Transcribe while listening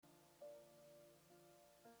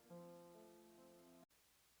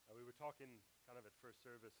talking kind of at first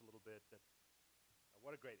service a little bit that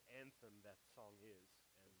what a great anthem that song is,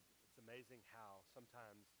 and it's amazing how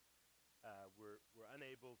sometimes we're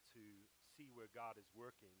unable to see where God is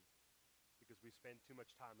working because we spend too much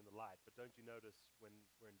time in the light. But don't you notice when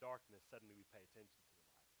we're in darkness, suddenly we pay attention to the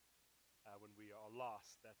light. When we are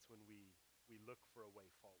lost, that's when we look for a way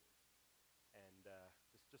forward. And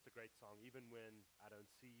just a great song. Even when I don't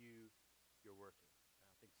see you, you're working.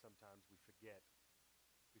 I think sometimes we forget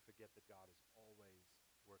that God is always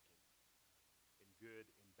working, in good,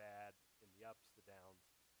 in bad, in the ups, the downs,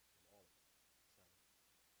 in all of it.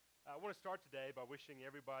 So I want to start today by wishing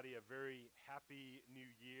everybody a very happy new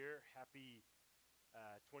year, happy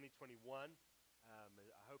 2021.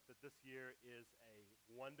 I hope that this year is a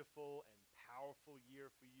wonderful and powerful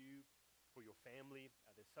year for you, for your family.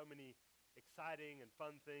 There's so many exciting and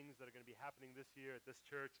fun things that are going to be happening this year at this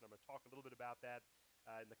church, and I'm going to talk a little bit about that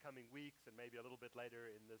in the coming weeks and maybe a little bit later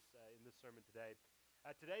in this sermon today.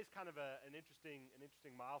 Today's kind of an interesting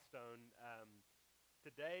milestone.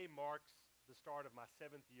 Today marks the start of my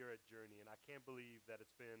 7th year at Journey, and I can't believe that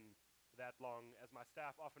it's been that long. As my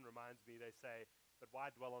staff often reminds me, they say, but why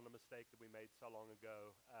dwell on a mistake that we made so long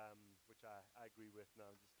ago, which I agree with. No,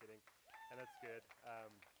 I'm just kidding, and that's good.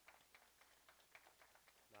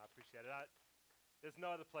 No, I appreciate it. There's no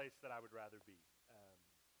other place that I would rather be.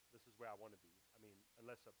 This is where I want to be. I mean,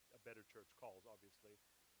 unless a better church calls, obviously.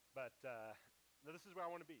 But no, this is where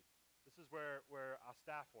I want to be. This is where our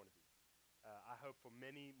staff want to be. I hope for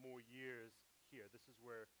many more years here. This is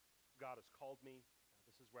where God has called me.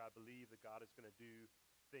 This is where I believe that God is going to do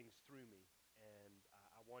things through me. And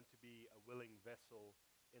I want to be a willing vessel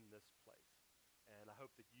in this place. And I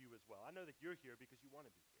hope that you as well. I know that you're here because you want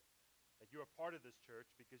to be here. That you're a part of this church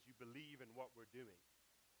because you believe in what we're doing.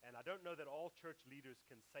 And I don't know that all church leaders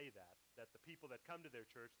can say that the people that come to their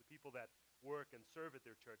church, the people that work and serve at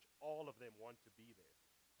their church, all of them want to be there.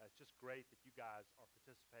 It's just great that you guys are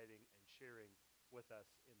participating and sharing with us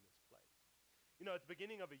in this place. You know, at the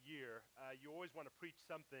beginning of a year, you always want to preach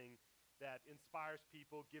something that inspires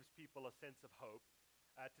people, gives people a sense of hope.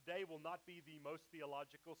 Today will not be the most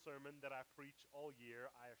theological sermon that I preach all year,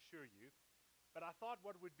 I assure you. But I thought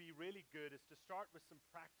what would be really good is to start with some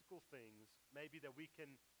practical things maybe that we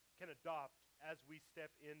can adopt as we step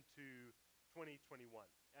into 2021.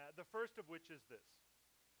 The first of which is this.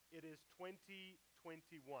 It is 2021.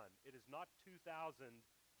 It is not 2021,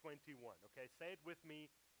 okay? Say it with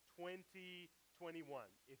me, 2021.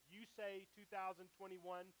 If you say 2021,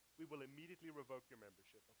 we will immediately revoke your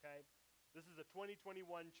membership, okay? This is a 2021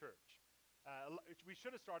 church. We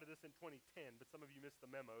should have started this in 2010, but some of you missed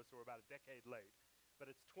the memo, so we're about a decade late.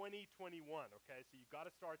 But it's 2021, okay? So you've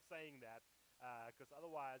got to start saying that, because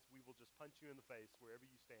otherwise we will just punch you in the face wherever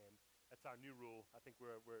you stand. That's our new rule. I think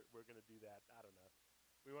we're going to do that. I don't know.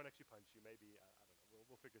 We won't actually punch you. Maybe I don't know.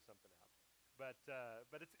 We'll figure something out.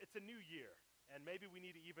 But it's a new year, and maybe we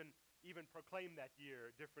need to even proclaim that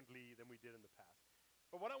year differently than we did in the past.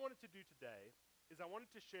 But what I wanted to do today is I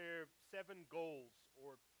wanted to share 7 goals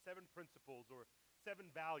or 7 principles or 7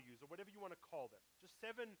 values or whatever you want to call them. Just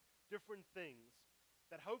 7 different things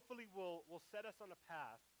that hopefully will set us on a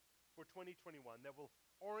path for 2021, that will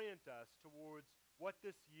orient us towards what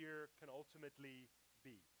this year can ultimately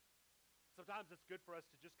be. Sometimes it's good for us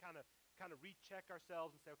to just kind of recheck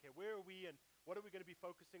ourselves and say, okay, where are we and what are we going to be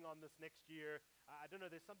focusing on this next year? I don't know,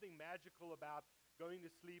 there's something magical about going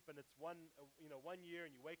to sleep and it's one year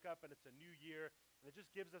and you wake up and it's a new year, and it just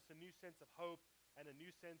gives us a new sense of hope and a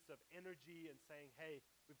new sense of energy and saying, hey,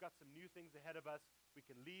 we've got some new things ahead of us, we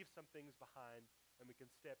can leave some things behind, and we can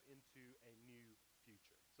step into a new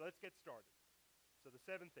future. So let's get started. So the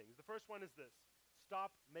 7 things. The first one is this: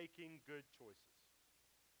 stop making good choices.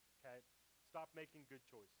 Okay? Stop making good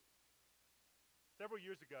choices. Several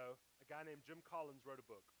years ago, a guy named Jim Collins wrote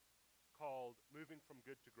a book called Moving from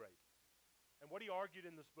Good to Great. And what he argued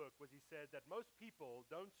in this book was he said that most people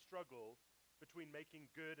don't struggle between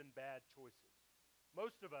making good and bad choices.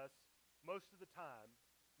 Most of us, most of the time,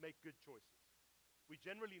 make good choices. We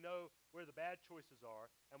generally know where the bad choices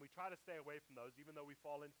are, and we try to stay away from those, even though we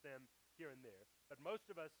fall into them here and there. But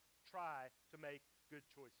most of us try to make good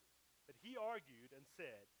choices. But he argued and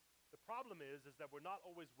said, the problem is that we're not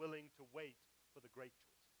always willing to wait for the great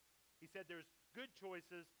choices. He said there's good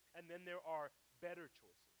choices, and then there are better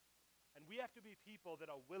choices. And we have to be people that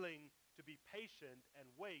are willing to be patient and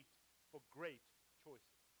wait for great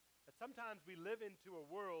choices. That sometimes we live into a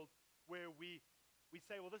world where we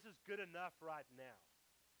say, well, this is good enough right now,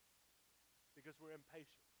 because we're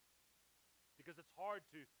impatient. Because it's hard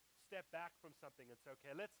to step back from something and say,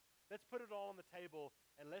 okay, let's put it all on the table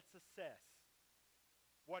and let's assess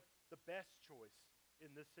what the best choice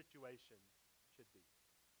in this situation should be.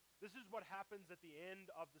 This is what happens at the end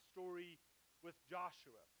of the story with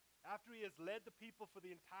Joshua. After he has led the people for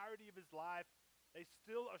the entirety of his life, they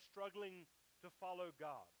still are struggling to follow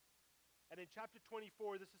God. And in chapter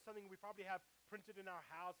 24, this is something we probably have printed in our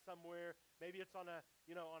house somewhere. Maybe it's on a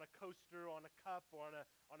coaster, on a cup, or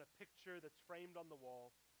on a picture that's framed on the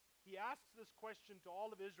wall. He asks this question to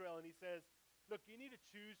all of Israel, and he says, look, you need to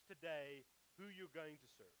choose today who you're going to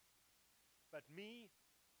serve. But me,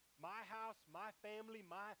 my house, my family,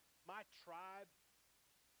 my tribe,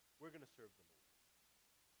 we're going to serve the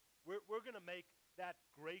Lord. We're going to make that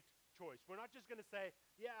great choice. We're not just going to say,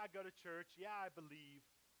 yeah, I go to church, yeah, I believe.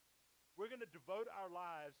 We're going to devote our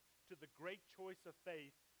lives to the great choice of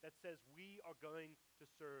faith that says we are going to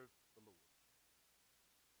serve the Lord.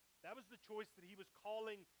 That was the choice that he was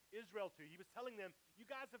calling Israel to. He was telling them, you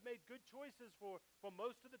guys have made good choices for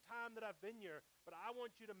most of the time that I've been here, but I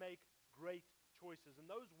want you to make great choices. And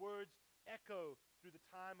those words echo through the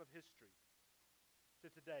time of history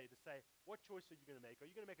to today to say, what choice are you going to make? Are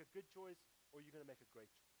you going to make a good choice, or are you going to make a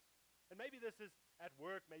great choice? And maybe this is at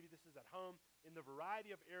work, maybe this is at home, in the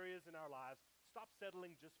variety of areas in our lives. Stop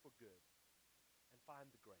settling just for good and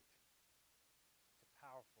find the great. It's a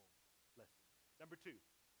powerful lesson. Number 2,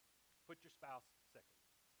 put your spouse second.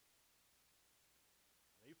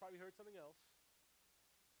 I know you've probably heard something else.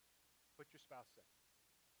 Put your spouse second.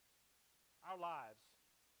 Our lives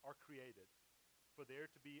are created for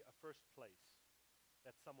there to be a first place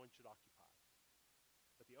that someone should occupy.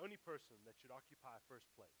 But the only person that should occupy first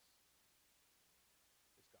place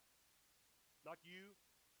is God. Not you,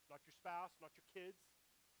 not your spouse, not your kids.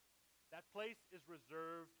 That place is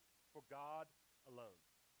reserved for God alone.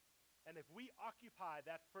 And if we occupy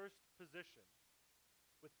that first position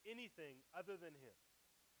with anything other than Him,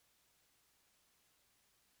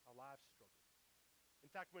 our lives struggle. In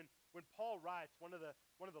fact, when Paul writes, one of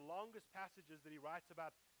the longest passages that he writes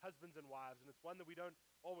about husbands and wives, and it's one that we don't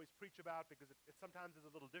always preach about because it sometimes is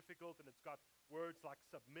a little difficult, and it's got words like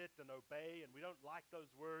submit and obey, and we don't like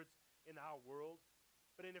those words in our world.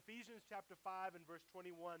 But in Ephesians chapter 5 and verse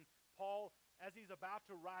 21, Paul, as he's about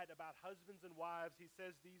to write about husbands and wives, he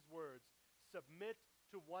says these words, submit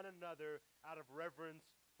to one another out of reverence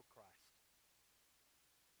for Christ.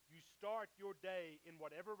 You start your day in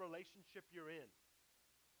whatever relationship you're in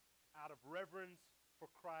out of reverence for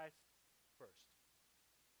Christ first.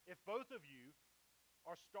 If both of you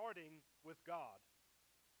are starting with God,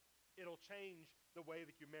 it'll change the way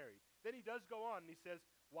that you're married. Then he does go on and he says,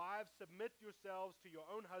 wives, submit yourselves to your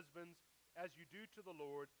own husbands as you do to the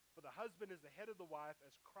Lord, for the husband is the head of the wife,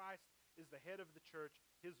 as Christ is the head of the church,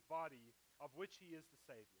 his body, of which he is the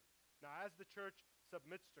Savior. Now, as the church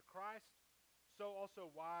submits to Christ, so also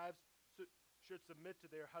wives should submit to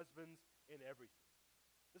their husbands in everything.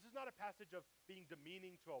 This is not a passage of being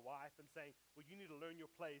demeaning to a wife and saying, well, you need to learn your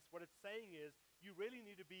place. What it's saying is you really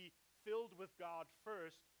need to be filled with God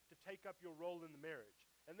first to take up your role in the marriage.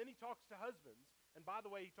 And then he talks to husbands. And by the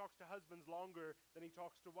way, he talks to husbands longer than he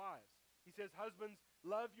talks to wives. He says, husbands,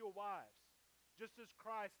 love your wives, just as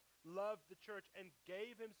Christ loved the church and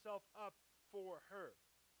gave himself up for her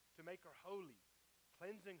to make her holy,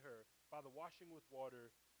 cleansing her by the washing with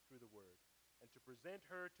water through the word, and to present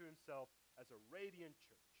her to himself as a radiant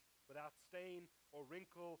church, without stain or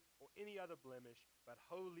wrinkle or any other blemish, but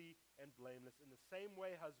holy and blameless. In the same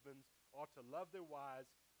way, husbands ought to love their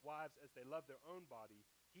wives as they love their own body.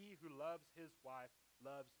 He who loves his wife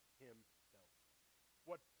loves himself.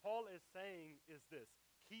 What Paul is saying is this: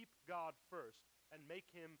 keep God first and make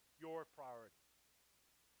him your priority.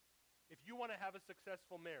 If you want to have a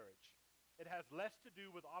successful marriage, it has less to do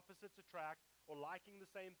with opposites attract or liking the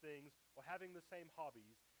same things or having the same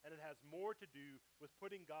hobbies, and it has more to do with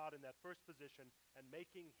putting God in that first position and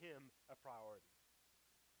making him a priority.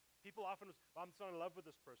 People often, I'm so in love with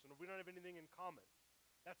this person, or we don't have anything in common.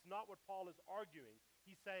 That's not what Paul is arguing.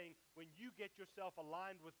 He's saying when you get yourself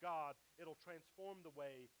aligned with God, it'll transform the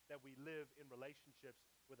way that we live in relationships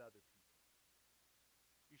with other people.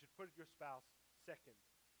 You should put your spouse second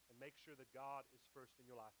and make sure that God is first in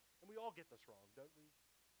your life. And we all get this wrong, don't we?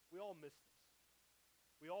 We all miss this.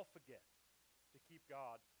 We all forget to keep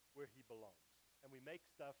God where he belongs. And we make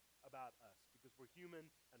stuff about us because we're human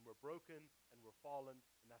and we're broken and we're fallen,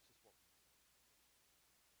 and that's just what we do.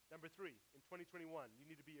 Number 3, in 2021, you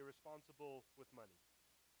need to be irresponsible with money.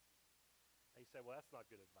 Now you say, well, that's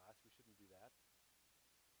not good advice. We shouldn't do that.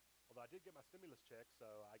 Although I did get my stimulus check, so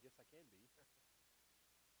I guess I can be.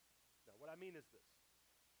 No, what I mean is this.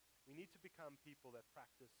 We need to become people that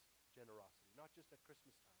practice generosity, not just at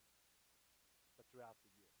Christmas time, but throughout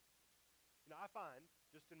the year. You know, I find,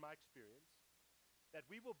 just in my experience, that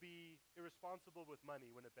we will be irresponsible with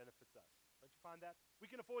money when it benefits us. Don't you find that? We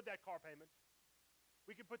can afford that car payment.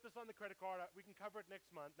 We can put this on the credit card. We can cover it next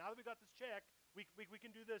month. Now that we got this check, we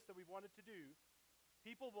can do this that we wanted to do.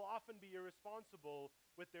 People will often be irresponsible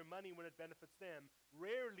with their money when it benefits them.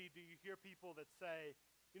 Rarely do you hear people that say,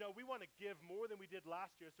 we want to give more than we did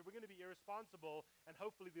last year, so we're going to be irresponsible, and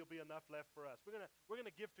hopefully there'll be enough left for us. We're going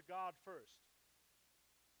to give to God first.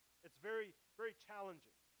 It's very, very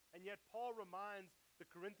challenging. And yet Paul reminds the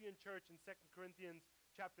Corinthian church in 2 Corinthians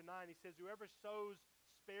chapter 9, he says, whoever sows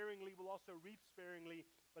sparingly will also reap sparingly,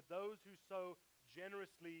 but those who sow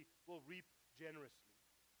generously will reap generously.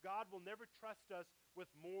 God will never trust us with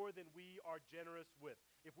more than we are generous with.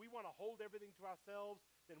 If we want to hold everything to ourselves,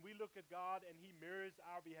 then we look at God and he mirrors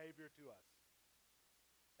our behavior to us.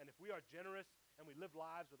 And if we are generous and we live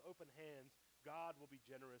lives with open hands, God will be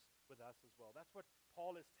generous with us as well. That's what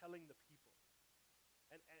Paul is telling the people.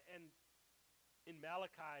 And in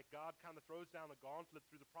Malachi, God kind of throws down a gauntlet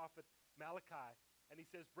through the prophet Malachi. And he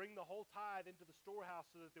says, bring the whole tithe into the storehouse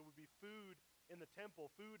so that there would be food in the temple,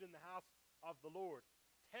 food in the house of the Lord.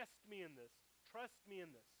 Test me in this. Trust me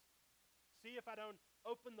in this. See if I don't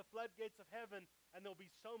open the floodgates of heaven and there'll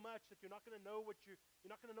be so much that you're not going to know what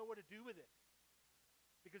to do with it.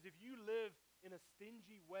 Because if you live in a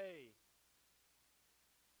stingy way,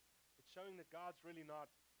 it's showing that God's really not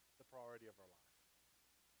the priority of our life.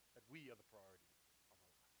 That we are the priority of our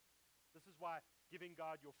life. This is why giving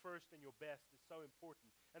God your first and your best is so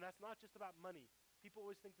important. And that's not just about money. People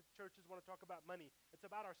always think that churches want to talk about money. It's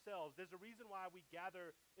about ourselves. There's a reason why we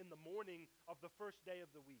gather in the morning of the first day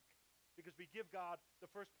of the week, because we give God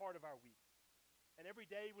the first part of our week. And every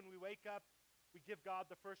day when we wake up, we give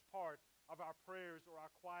God the first part of our prayers or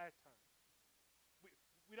our quiet time.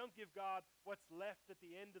 We don't give God what's left at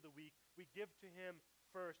the end of the week. We give to him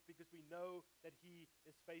first because we know that he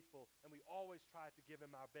is faithful, and we always try to give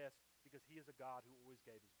him our best because he is a God who always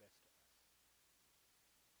gave his best to us.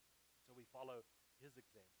 So we follow his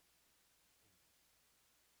example in this.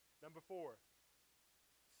 Number 4,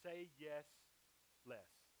 say yes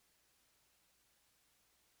less.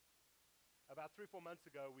 About 3 or 4 months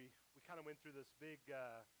ago, we kind of went through this big,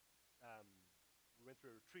 we went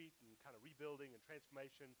through a retreat and kind of rebuilding and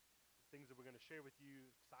transformation, things that we're going to share with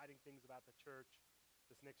you, exciting things about the church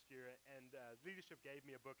this next year. And leadership gave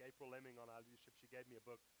me a book, April Lemming on our leadership, she gave me a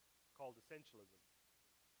book called Essentialism,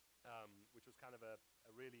 which was kind of a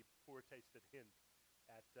really poor-tasted hint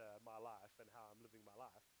at my life and how I'm living my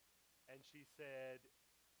life. And she said,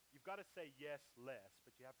 you've got to say yes less,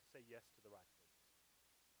 but you have to say yes to the right things.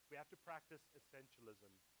 We have to practice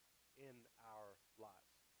essentialism in our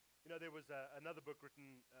lives. There was another book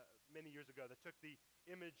written many years ago that took the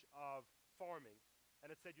image of farming,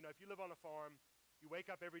 and it said, if you live on a farm, you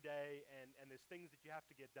wake up every day and there's things that you have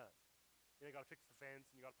to get done. You got to fix the fence,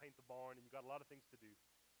 and you got to paint the barn, and you got a lot of things to do.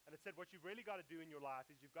 And it said what you've really got to do in your life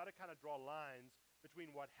is you've got to kind of draw lines between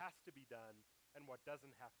what has to be done and what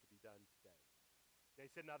doesn't have to be done today. They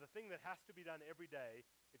said, now the thing that has to be done every day,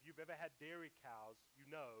 if you've ever had dairy cows, you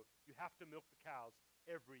have to milk the cows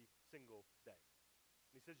every single day.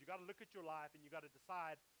 And he says, you got to look at your life and you got to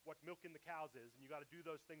decide what milking the cows is, and you got to do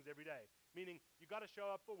those things every day. Meaning, you got to show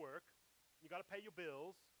up for work, you got to pay your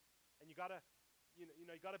bills, and you got to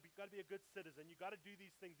you got to be a good citizen. You got to do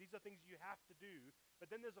these things. These are things you have to do.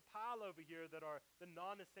 But then there's a pile over here that are the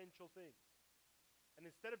non-essential things. And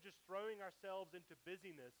instead of just throwing ourselves into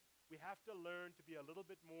busyness, we have to learn to be a little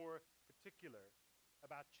bit more particular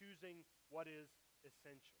about choosing what is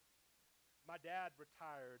essential. My dad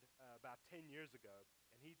retired about 10 years ago,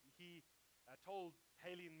 and he told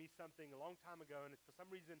Haley and me something a long time ago, and for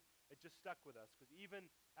some reason it just stuck with us, because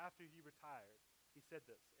even after he retired, he said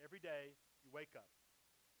this: every day you wake up,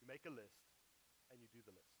 you make a list, and you do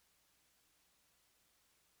the list.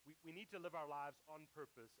 We need to live our lives on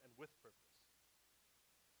purpose and with purpose.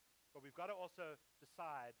 But we've got to also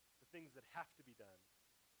decide the things that have to be done,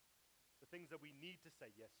 the things that we need to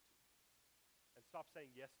say yes to, and stop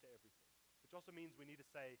saying yes to everything, which also means we need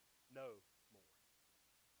to say no more.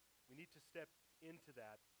 We need to step into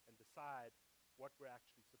that and decide what we're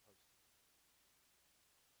actually supposed to do.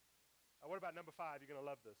 What about number 5? You're going to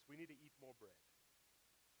love this. We need to eat more bread.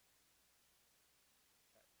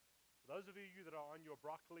 Okay. For those of you that are on your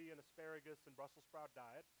broccoli and asparagus and Brussels sprout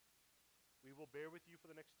diet, we will bear with you for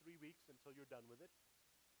the next 3 weeks until you're done with it,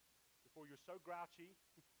 before you're so grouchy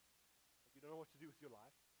that you don't know what to do with your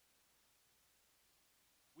life.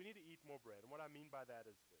 We need to eat more bread. And what I mean by that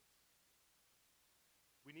is this: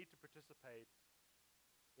 we need to participate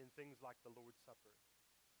in things like the Lord's Supper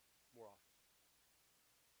more often.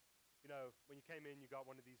 When you came in, you got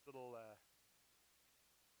one of these little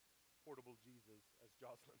portable Jesus, as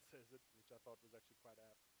Jocelyn says it, which I thought was actually quite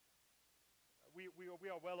apt. We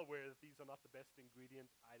are well aware that these are not the best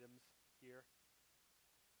ingredient items here,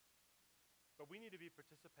 but we need to be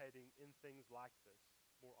participating in things like this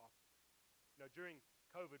more often. During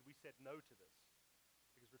COVID, we said no to this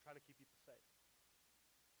because we're trying to keep people safe.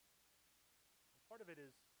 And part of it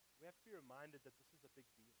is we have to be reminded that this is a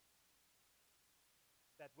big deal.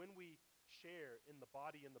 That when we share in the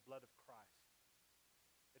body and the blood of Christ,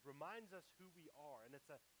 it reminds us who we are, and it's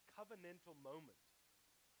a covenantal moment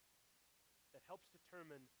that helps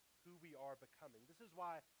determine who we are becoming. This is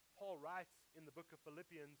why Paul writes in the book of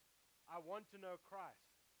Philippians, I want to know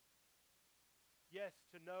Christ. Yes,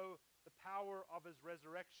 to know the power of his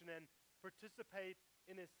resurrection and participate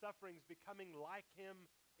in his sufferings, becoming like him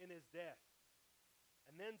in his death.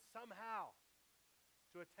 And then somehow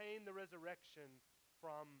to attain the resurrection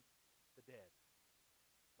from the dead.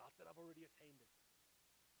 Not that I've already attained it,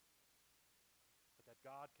 but that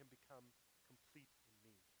God can become complete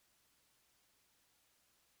in me.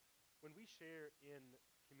 When we share in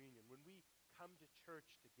communion, when we come to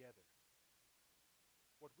church together,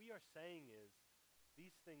 what we are saying is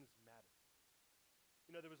these things matter.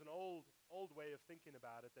 There was an old way of thinking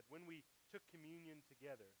about it, that when we took communion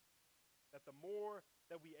together, that the more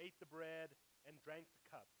that we ate the bread and drank the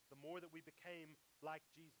cup, the more that we became like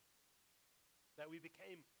Jesus. That we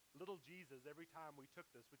became little Jesus every time we took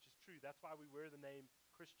this, which is true. That's why we wear the name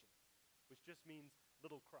Christian, which just means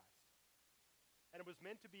little Christ. And it was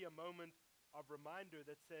meant to be a moment of reminder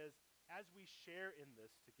that says, as we share in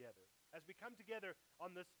this together, as we come together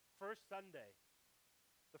on this first Sunday,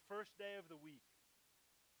 the first day of the week,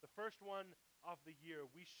 the first one of the year,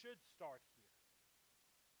 we should start here.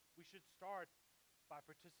 We should start by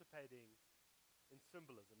participating in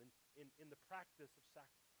symbolism, in the practice of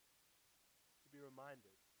sacrifice, to be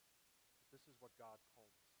reminded that this is what God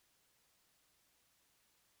called us.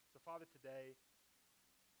 So, Father, today,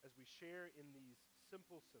 as we share in these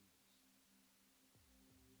simple symbols,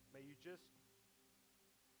 may you just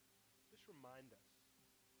remind us.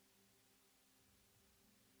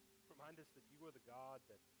 Remind us that you are the God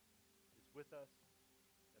that is with us,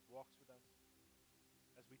 that walks with us.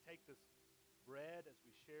 As we take this bread, as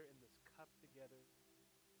we share in this cup together,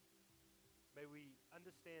 may we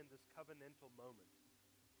understand this covenantal moment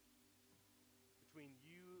between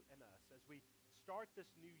you and us. As we start this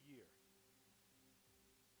new year,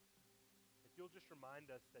 that you'll just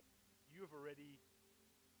remind us that you have already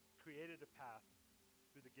created a path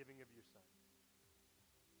through the giving of your Son.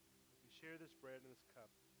 As we share this bread and this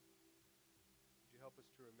cup, would you help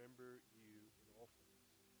us to remember you in all things?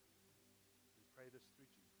 We pray this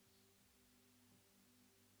through Jesus.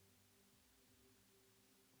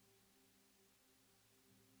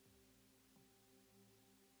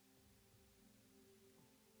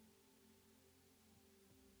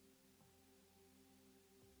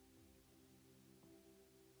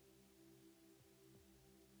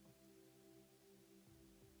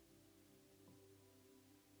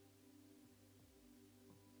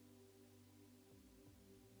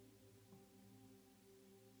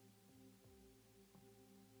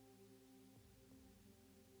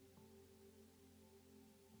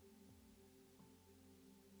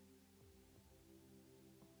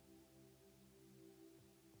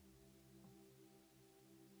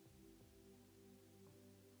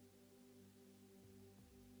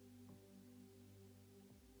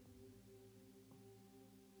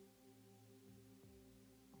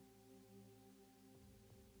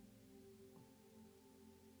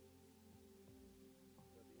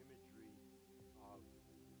 The imagery of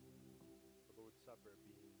the Lord's Supper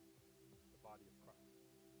being the body of Christ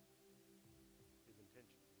is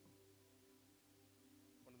intentional.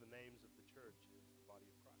 One of the names of the church is the body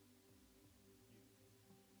of Christ. You,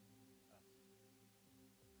 us.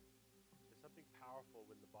 There's something powerful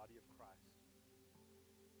when the body of Christ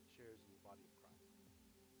shares in the body of Christ.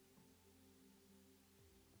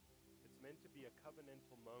 It's meant to be a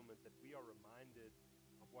covenantal moment that we are reminded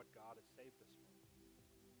of what God has saved us from,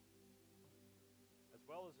 as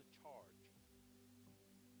well as a charge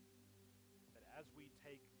that as we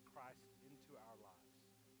take Christ into our lives,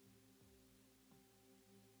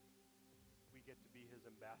 we get to be his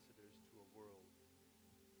ambassadors to a world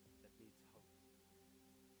that needs hope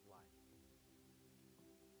and life.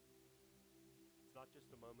 It's not just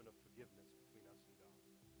a moment of forgiveness between us and God.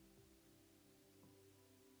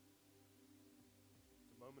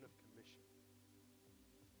 It's a moment of commission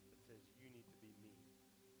that says you need to be me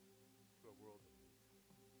to a world that needs hope.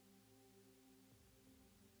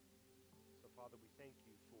 So, Father, we thank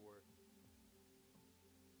you for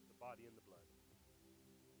the body and the blood.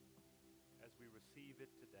 As we receive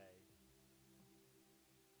it today,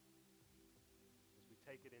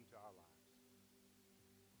 take it into our lives,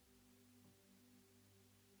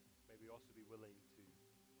 may we also be willing to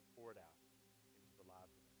pour it out into the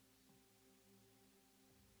lives of others.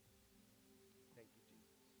 Thank you,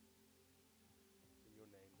 Jesus. It's in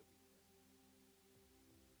your name that we pray.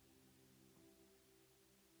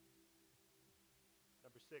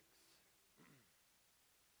 Number 6,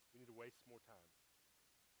 we need to waste more time.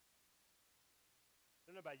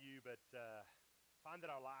 I don't know about you, but find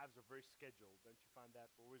that our lives are very scheduled. Don't you find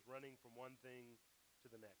that? We're always running from one thing to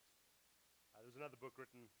the next. There's another book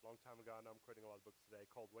written a long time ago, and I'm quoting a lot of books today,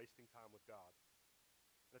 called Wasting Time with God.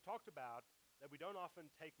 And it talked about that we don't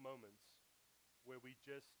often take moments where we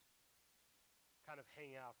just kind of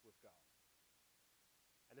hang out with God.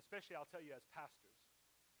 And especially, I'll tell you, as pastors,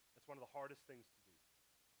 that's one of the hardest things to do.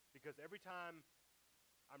 Because every time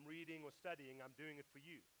I'm reading or studying, I'm doing it for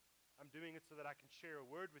you. I'm doing it so that I can share a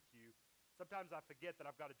word with you. Sometimes I forget that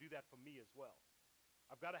I've got to do that for me as well.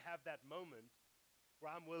 I've got to have that moment where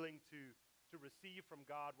I'm willing to receive from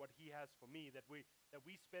God what he has for me, that we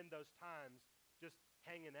spend those times just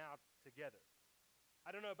hanging out together. I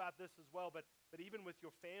don't know about this as well, but even with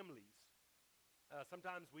your families,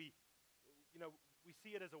 sometimes we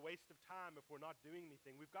see it as a waste of time if we're not doing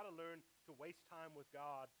anything. We've got to learn to waste time with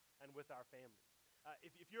God and with our family.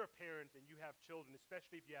 If you're a parent and you have children,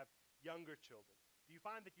 especially if you have younger children, do you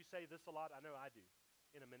find that you say this a lot? I know I do.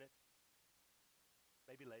 In a minute,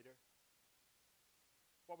 maybe later.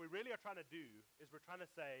 What we really are trying to do is we're trying to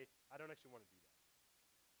say, I don't actually want to do that.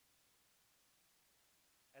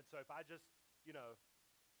 And so if I just,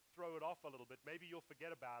 throw it off a little bit, maybe you'll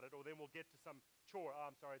forget about it, or then we'll get to some chore. Oh,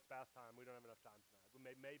 I'm sorry, it's bath time. We don't have enough time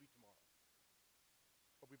tonight. Maybe tomorrow.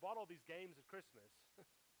 But we bought all these games at Christmas,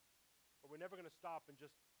 but we're never going to stop and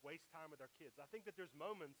just waste time with our kids. I think that there's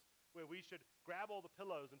moments where we should grab all the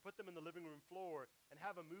pillows and put them in the living room floor and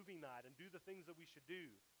have a movie night and do the things that we should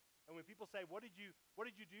do. And when people say, what did you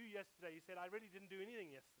do yesterday? You said, I really didn't do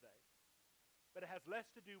anything yesterday. But it has less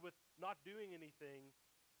to do with not doing anything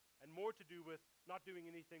and more to do with not doing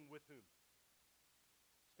anything with whom?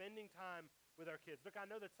 Spending time with our kids. Look, I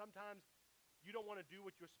know that sometimes you don't want to do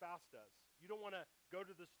what your spouse does. You don't want to go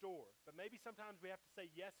to the store. But maybe sometimes we have to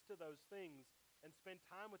say yes to those things and spend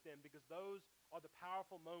time with them, because those are the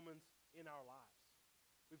powerful moments in our lives.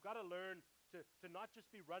 We've got to learn to not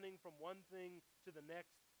just be running from one thing to the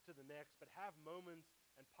next, but have moments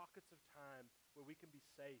and pockets of time where we can be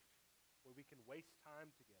safe, where we can waste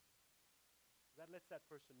time together. That lets that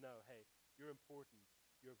person know, hey, you're important,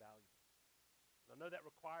 you're valuable. And I know that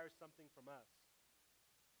requires something from us.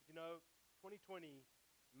 But 2020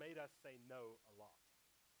 made us say no a lot.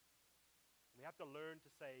 And we have to learn to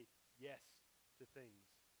say yes to things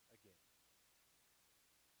again.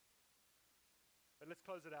 But let's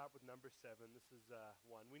close it out with number 7. This is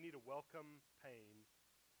one. We need to welcome pain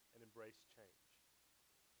and embrace change.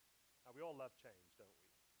 Now, we all love change, don't we?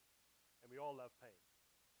 And we all love pain.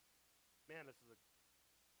 Man, this is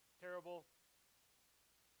terrible.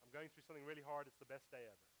 I'm going through something really hard. It's the best day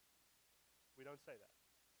ever. We don't say that,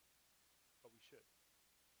 but we should.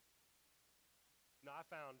 Now, I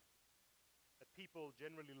found that people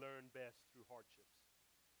generally learn best through hardships.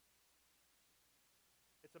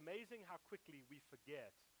 It's amazing how quickly we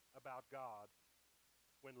forget about God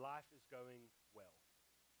when life is going well.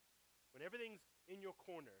 When everything's in your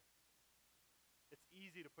corner, it's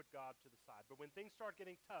easy to put God to the side. But when things start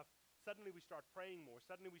getting tough, suddenly we start praying more.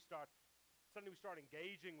 Suddenly we start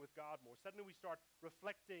engaging with God more. Suddenly we start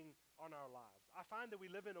reflecting on our lives. I find that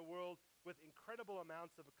we live in a world with incredible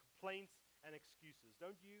amounts of complaints and excuses,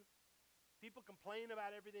 don't you? People complain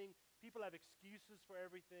about everything. People have excuses for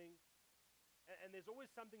everything. And there's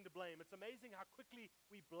always something to blame. It's amazing how quickly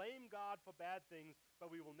we blame God for bad things,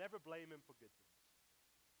 but we will never blame him for good things.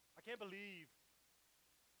 I can't believe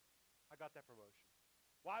I got that promotion.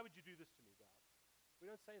 Why would you do this to me, God?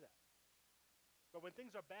 We don't say that. But when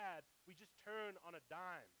things are bad, we just turn on a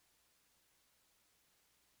dime.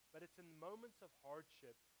 But it's in moments of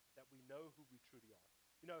hardship that we know who we truly are.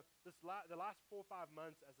 The last 4 or 5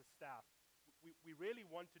 months as a staff, we really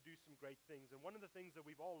want to do some great things. And one of the things that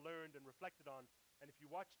we've all learned and reflected on, and if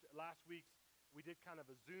you watched last week's, we did kind of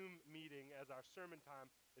a Zoom meeting as our sermon time.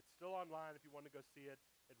 It's still online if you want to go see it.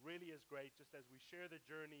 It really is great, just as we share the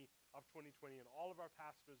journey of 2020, and all of our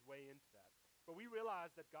pastors weigh into that. But we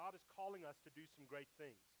realized that God is calling us to do some great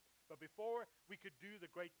things. But before we could do the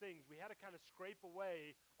great things, we had to kind of scrape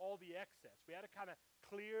away all the excess. We had to kind of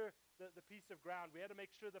clear the piece of ground. We had to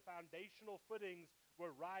make sure the foundational footings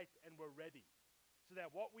were right and were ready, so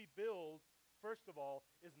that what we build, first of all,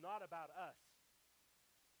 is not about us,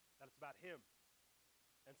 that it's about him.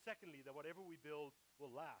 And secondly, that whatever we build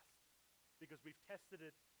will last. because we've tested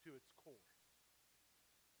it to its core.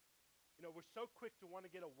 You know, we're so quick to want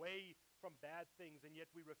to get away from bad things, and yet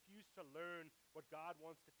we refuse to learn what God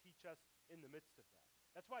wants to teach us in the midst of that.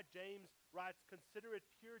 That's why James writes, "Consider it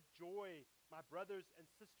pure joy, my brothers and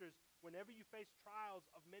sisters, whenever you face trials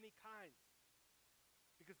of many kinds,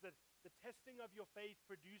 because the testing of your faith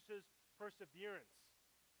produces perseverance.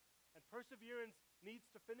 And perseverance needs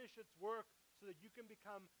to finish its work so that you can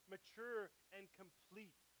become mature and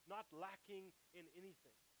complete, not lacking in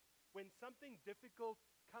anything." When something difficult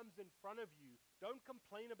comes in front of you, don't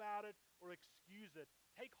complain about it or excuse it.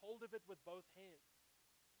 Take hold of it with both hands.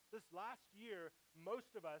 This last year,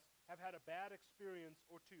 most of us have had a bad experience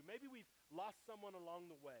or two. Maybe we've lost someone along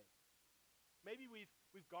the way. Maybe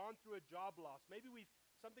we've gone through a job loss. Maybe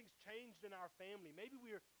something's changed in our family. Maybe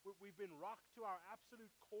we've been rocked to our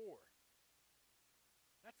absolute core.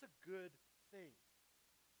 That's a good thing.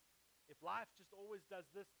 If life just always does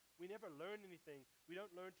this, we never learn anything. We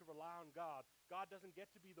don't learn to rely on God. God doesn't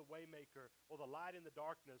get to be the way maker or the light in the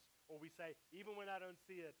darkness, or we say, even when I don't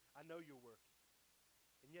see it, I know you're working.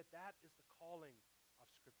 And yet that is the calling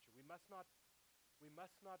of Scripture. We must not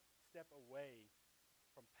step away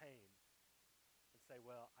from pain and say,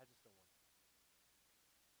 well, I just don't want to.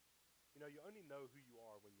 You know, you only know who you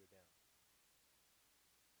are when you're down.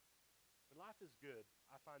 When life is good,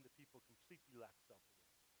 I find that people completely lack self-awareness.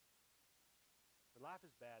 When life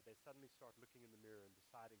is bad, they suddenly start looking in the mirror and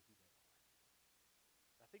deciding who they are.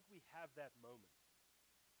 I think we have that moment,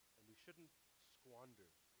 and we shouldn't squander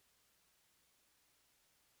it.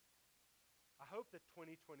 I hope that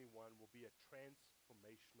 2021 will be a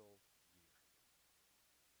transformational year.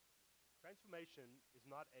 Transformation is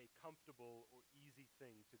not a comfortable or easy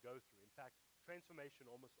thing to go through. In fact,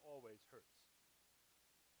 transformation almost always hurts,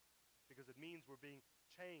 because it means we're being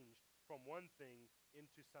changed from one thing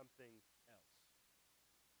into something else.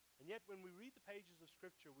 And yet when we read the pages of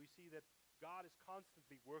Scripture, we see that God is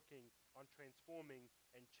constantly working on transforming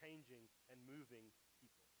and changing and moving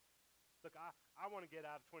people. Look, I want to get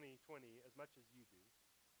out of 2020 as much as you do,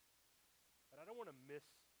 but I don't want to miss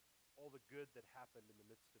all the good that happened in the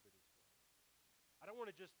midst of it as well. I don't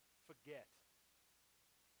want to just forget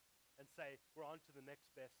and say, we're on to the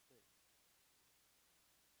next best thing.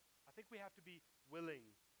 I think we have to be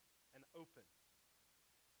willing and open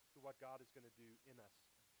to what God is going to do in us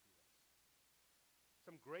and through us.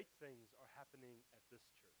 Some great things are happening at this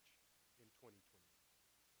church in 2021.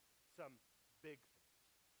 Some big things.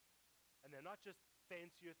 And they're not just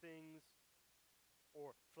fancier things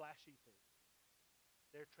or flashy things.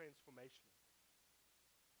 They're transformational things.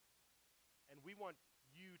 And we want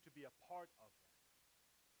you to be a part of that.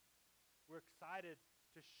 We're excited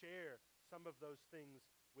to share some of those things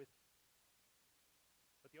with you.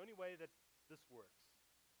 But the only way that this works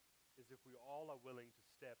is if we all are willing to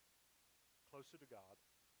step closer to God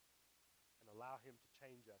and allow Him to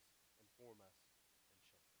change us and form us and shape us.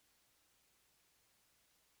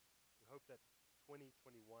 We hope that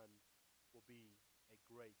 2021 will be a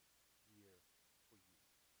great year for you.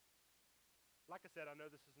 Like I said, I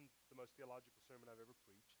know this isn't the most theological sermon I've ever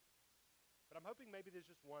preached, but I'm hoping maybe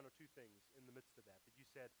there's just one or two things in the midst of that you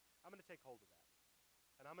said, I'm going to take hold of that.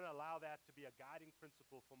 And I'm going to allow that to be a guiding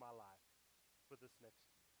principle for my life for this next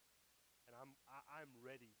year. And I'm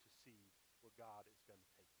ready to see where God is going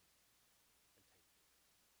to take me and take you.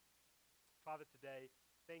 Father, today,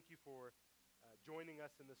 thank you for joining us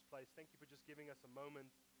in this place. Thank you for just giving us a moment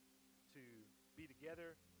to be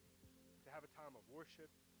together, to have a time of worship.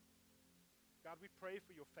 God, we pray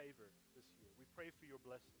for your favor this year. We pray for your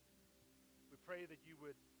blessing. We pray that you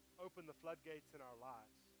would open the floodgates in our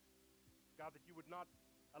lives. God, that you would not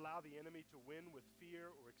allow the enemy to win with fear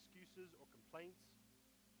or excuses or complaints,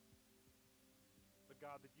 but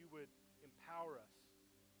God, that you would empower us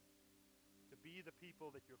to be the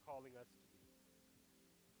people that you're calling us to be.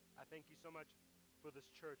 I thank you so much for this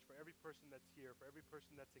church, for every person that's here, for every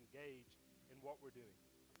person that's engaged in what we're doing.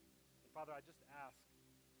 And Father, I just ask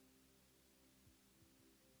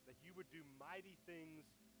that you would do mighty things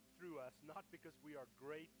through us, not because we are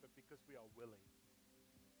great, but because we are willing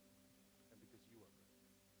and because you are great.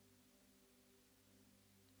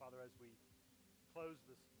 Father, as we close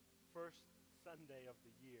this first Sunday of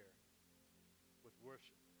the year with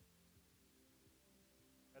worship,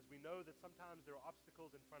 as we know that sometimes there are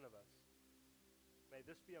obstacles in front of us, may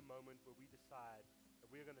this be a moment where we decide that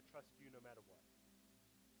we are going to trust you no matter what.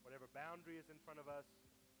 Whatever boundary is in front of us,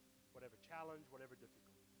 whatever challenge, whatever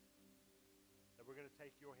difficulty, that we're going to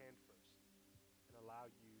take your hand first and allow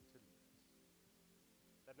you to lead us.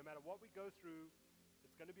 That no matter what we go through,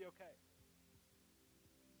 it's going to be okay.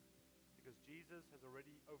 Because Jesus has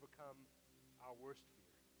already overcome our worst fear.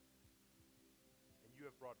 you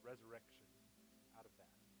have brought resurrection out of that.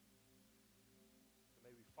 So may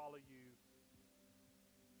we follow you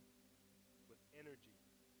with energy,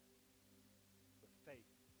 with faith,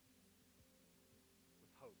 with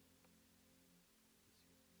hope this year.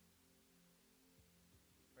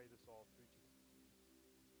 We pray this all through Jesus.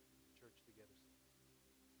 The church together says.